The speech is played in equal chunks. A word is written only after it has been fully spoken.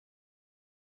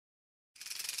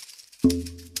We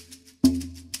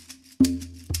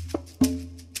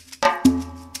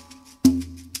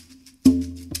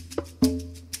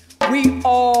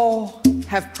all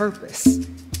have purpose,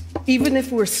 even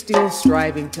if we're still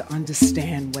striving to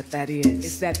understand what that is.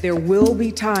 It's that there will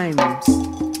be times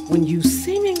when you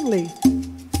seemingly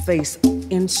face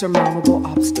insurmountable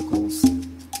obstacles,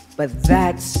 but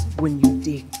that's when you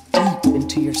dig deep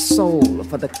into your soul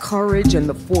for the courage and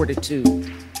the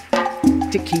fortitude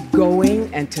to keep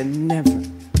going and to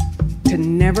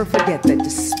never forget that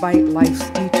despite life's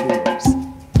detours,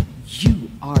 you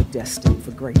are destined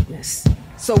for greatness.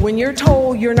 So when you're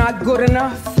told you're not good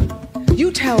enough,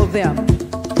 you tell them,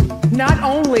 not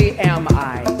only am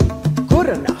I good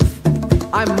enough,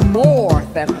 I'm more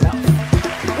than enough.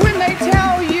 When they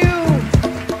tell you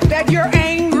that you're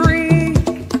angry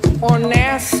or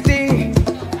nasty,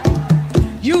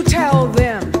 you tell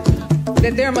them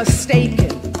that they're mistaken.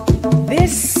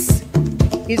 This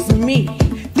is me.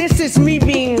 This is me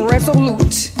being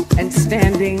resolute and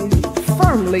standing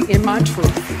firmly in my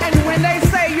truth. And when they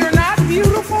say you're not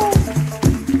beautiful,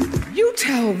 you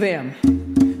tell them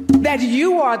that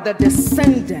you are the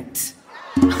descendant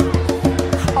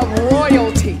of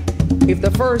royalty. If the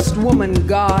first woman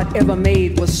God ever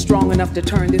made was strong enough to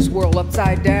turn this world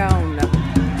upside down,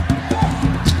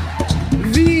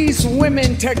 these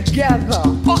women together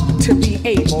ought to be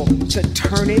able to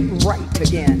turn it right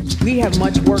again. We have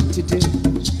much work to do,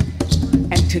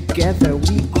 and together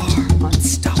we are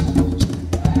unstoppable.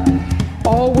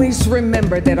 Always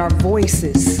remember that our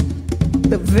voices,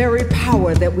 the very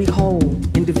power that we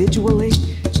hold individually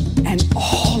and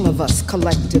all of us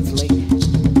collectively,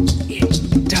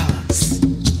 it does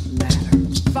matter.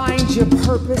 Find your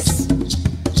purpose,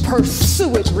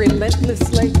 pursue it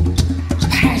relentlessly,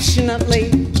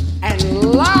 passionately, and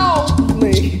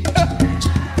loudly.